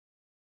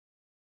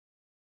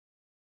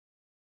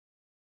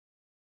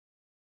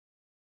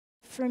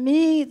For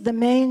me, the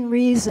main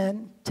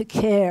reason to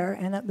care,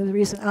 and the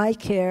reason I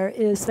care,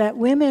 is that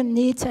women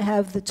need to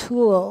have the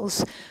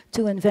tools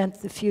to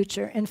invent the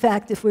future. In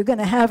fact, if we're going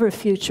to have a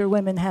future,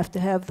 women have to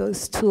have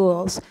those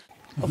tools.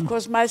 Of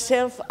course,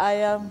 myself,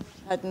 I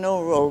had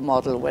no role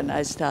model when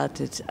I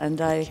started, and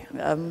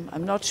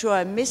I'm not sure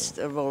I missed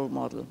a role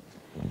model.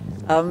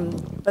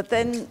 But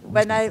then,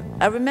 when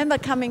I remember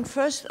coming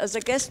first as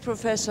a guest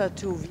professor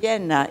to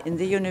Vienna in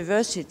the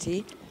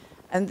university,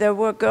 and there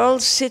were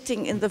girls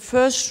sitting in the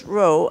first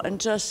row and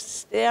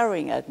just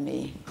staring at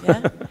me.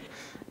 Yeah?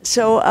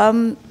 So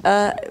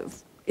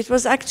it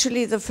was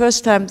actually the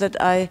first time that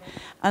I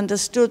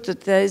understood that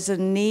there is a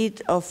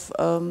need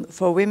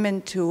for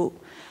women to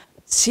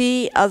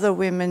see other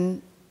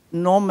women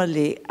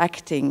normally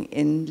acting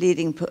in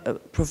leading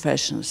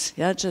professions,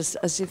 yeah, just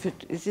as if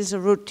it is a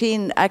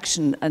routine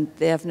action and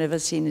they have never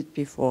seen it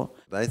before.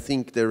 I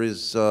think there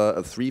is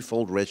a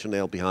threefold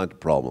rationale behind the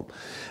problem.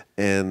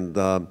 And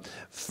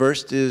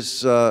first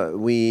is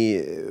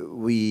we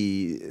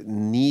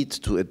need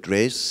to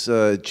address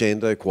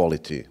gender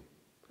equality.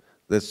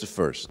 That's the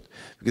first,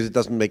 because it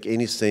doesn't make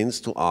any sense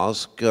to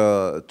ask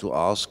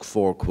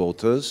for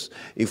quotas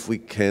if we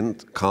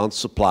can't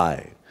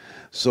supply.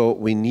 So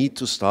we need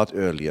to start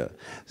earlier.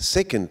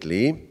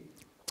 Secondly,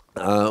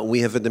 we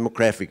have a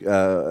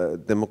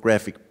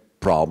demographic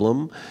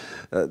problem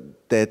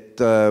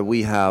that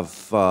we have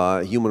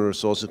human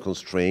resources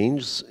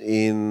constraints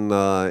in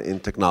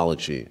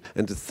technology.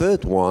 And the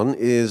third one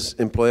is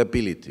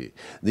employability.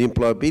 The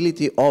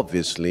employability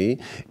obviously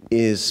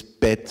is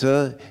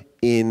better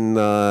in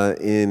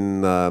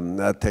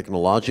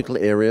technological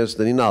areas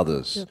than in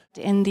others.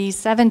 In the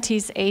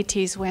 70s,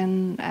 80s,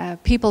 when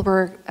people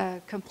were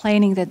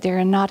complaining that there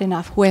are not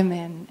enough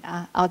women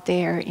out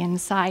there in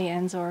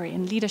science or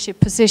in leadership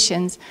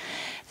positions,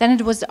 then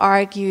it was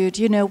argued,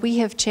 you know, we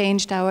have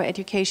changed our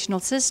educational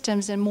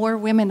systems and more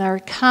women are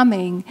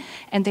coming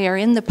and they are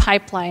in the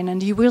pipeline,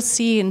 and you will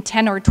see in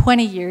 10 or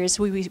 20 years,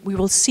 we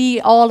will see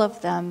all of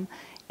them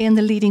in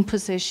the leading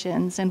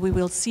positions, and we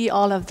will see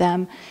all of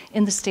them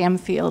in the STEM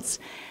fields.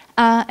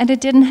 And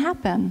it didn't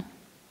happen.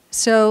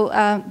 So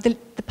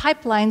the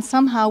pipeline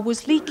somehow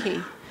was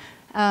leaky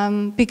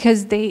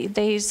because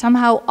they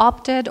somehow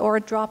opted or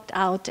dropped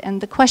out. And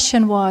the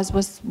question was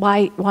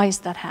why is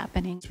that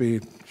happening? We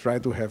try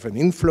to have an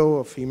inflow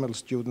of female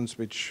students,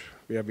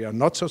 where we are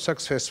not so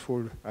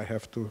successful, I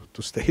have to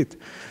state.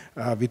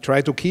 We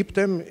try to keep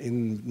them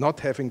in not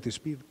having this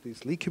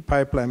leaky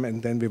pipeline,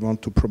 and then we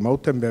want to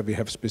promote them where we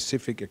have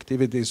specific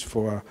activities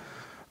for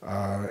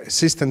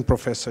assistant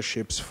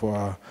professorships,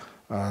 for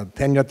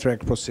tenure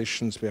track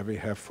positions, where we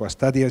have for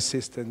study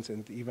assistants,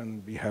 and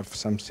even we have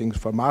some things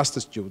for master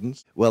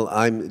students. Well,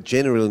 I'm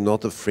generally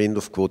not a friend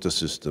of quota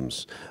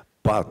systems,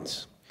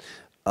 but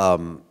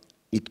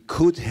it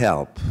could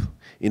help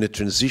in a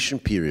transition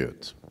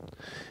period.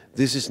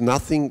 This is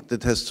nothing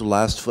that has to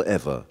last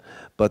forever,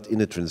 but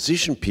in a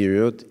transition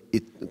period,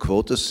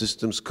 quota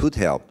systems could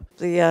help.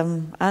 The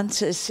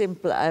answer is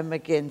simple: I'm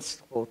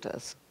against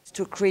quotas.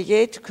 To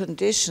create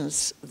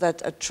conditions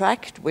that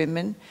attract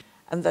women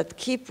and that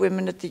keep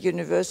women at the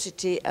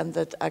university and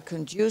that are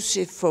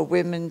conducive for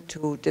women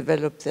to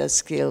develop their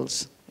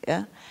skills,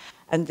 yeah,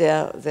 and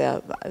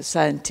their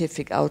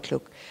scientific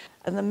outlook.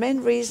 And the main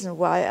reason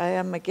why I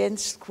am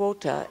against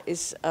quota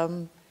is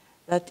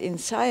that in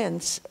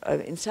science,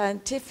 in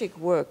scientific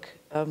work,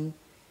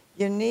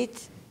 you need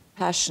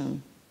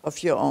passion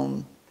of your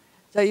own.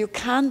 So you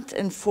can't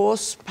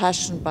enforce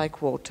passion by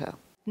quota.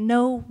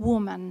 No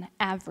woman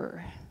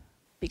ever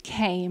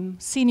became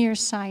senior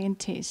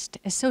scientist,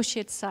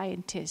 associate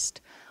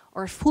scientist,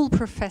 or full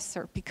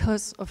professor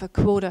because of a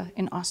quota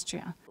in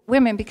Austria.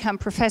 Women become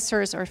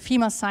professors or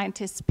female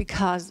scientists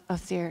because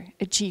of their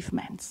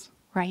achievements,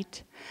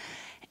 right?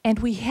 And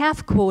we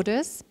have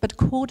quotas, but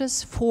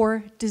quotas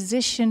for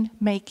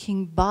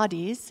decision-making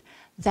bodies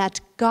that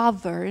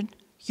govern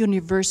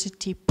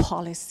university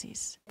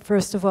policies.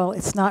 First of all,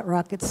 it's not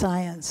rocket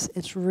science.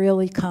 It's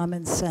really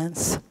common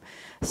sense.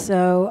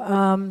 So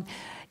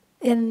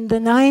in the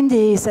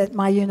 90s at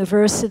my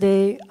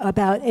university,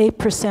 about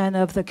 8%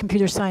 of the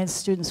computer science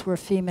students were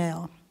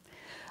female.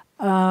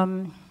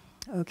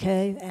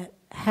 Okay,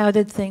 how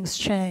did things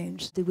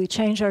change? Did we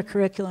change our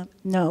curriculum?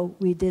 No,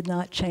 we did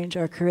not change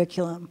our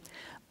curriculum.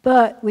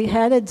 But we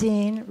had a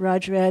dean,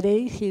 Raj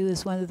Reddy. He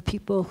was one of the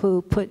people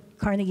who put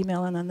Carnegie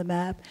Mellon on the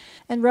map.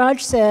 And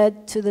Raj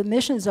said to the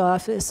admissions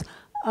office,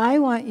 I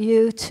want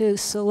you to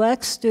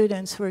select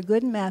students who are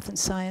good in math and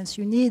science,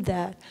 you need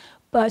that,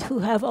 but who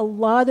have a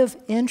lot of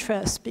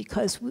interest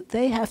because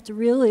they have to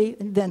really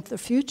invent the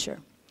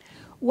future.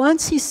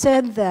 Once he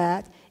said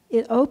that,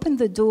 it opened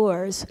the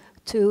doors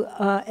to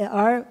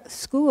our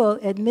school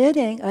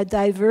admitting a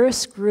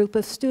diverse group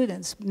of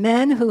students,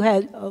 men who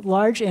had a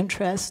large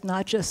interest,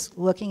 not just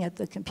looking at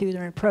the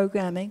computer and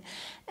programming,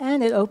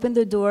 and it opened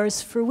the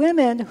doors for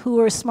women who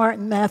were smart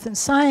in math and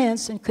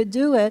science and could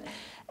do it,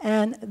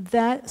 and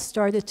that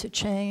started to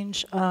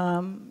change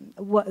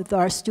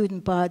our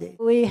student body.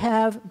 We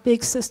have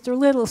big sister,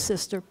 little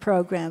sister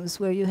programs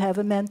where you have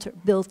a mentor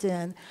built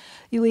in.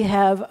 We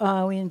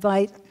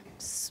invite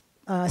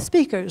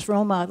speakers,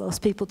 role models,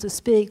 people to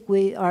speak.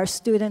 Our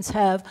students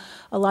have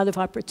a lot of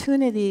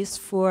opportunities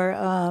for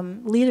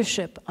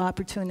leadership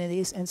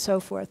opportunities and so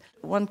forth.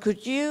 One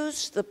could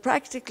use the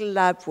practical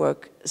lab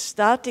work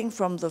starting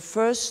from the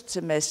first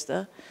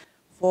semester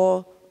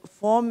for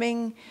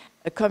forming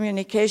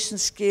communication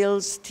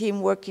skills,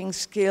 team working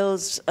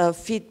skills,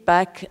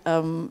 feedback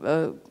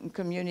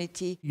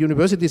community.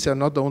 Universities are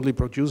not only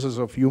producers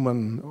of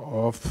human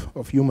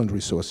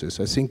resources.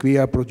 I think we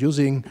are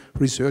producing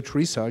research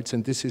results,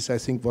 and this is, I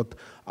think, what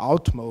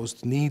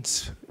outmost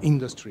needs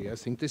industry. I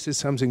think this is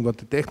something what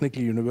the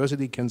technical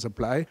university can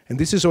supply, and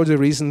this is also the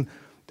reason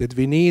that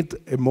we need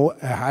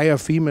a higher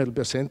female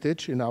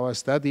percentage in our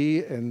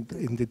study and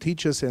in the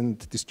teachers and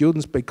the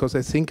students, because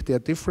I think they are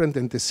different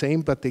and the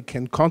same, but they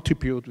can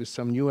contribute with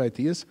some new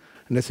ideas.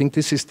 And I think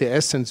this is the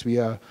essence. We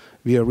are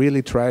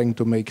really trying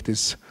to make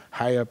this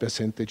higher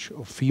percentage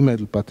of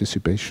female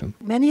participation.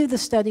 Many of the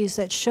studies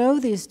that show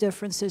these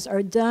differences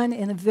are done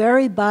in a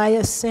very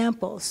biased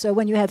sample. So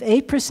when you have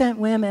 8%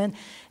 women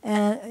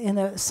in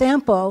a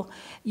sample,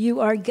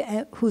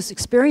 whose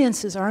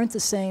experiences aren't the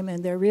same,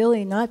 and they're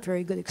really not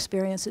very good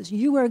experiences,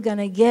 you are going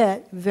to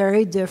get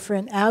very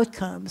different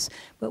outcomes.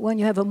 But when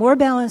you have a more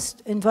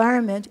balanced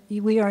environment,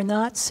 we are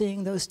not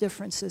seeing those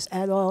differences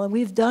at all. And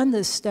we've done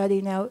this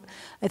study now,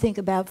 I think,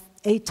 about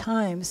 8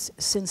 times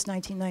since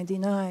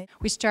 1999.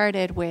 We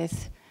started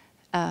with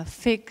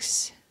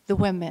fix the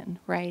women,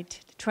 right?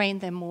 Train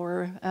them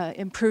more,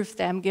 improve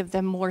them, give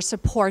them more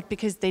support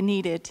because they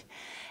need it.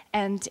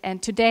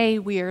 And today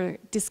we are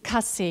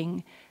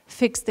discussing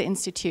fix the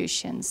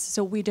institutions.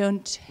 So we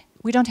don't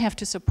have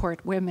to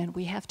support women.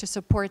 We have to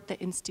support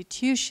the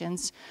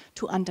institutions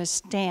to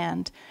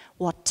understand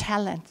what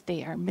talent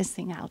they are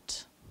missing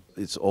out.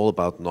 It's all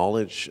about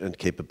knowledge and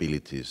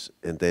capabilities,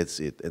 and that's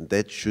it. And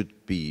that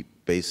should be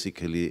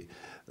basically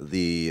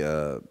the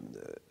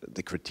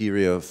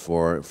criteria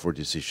for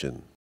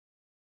decision.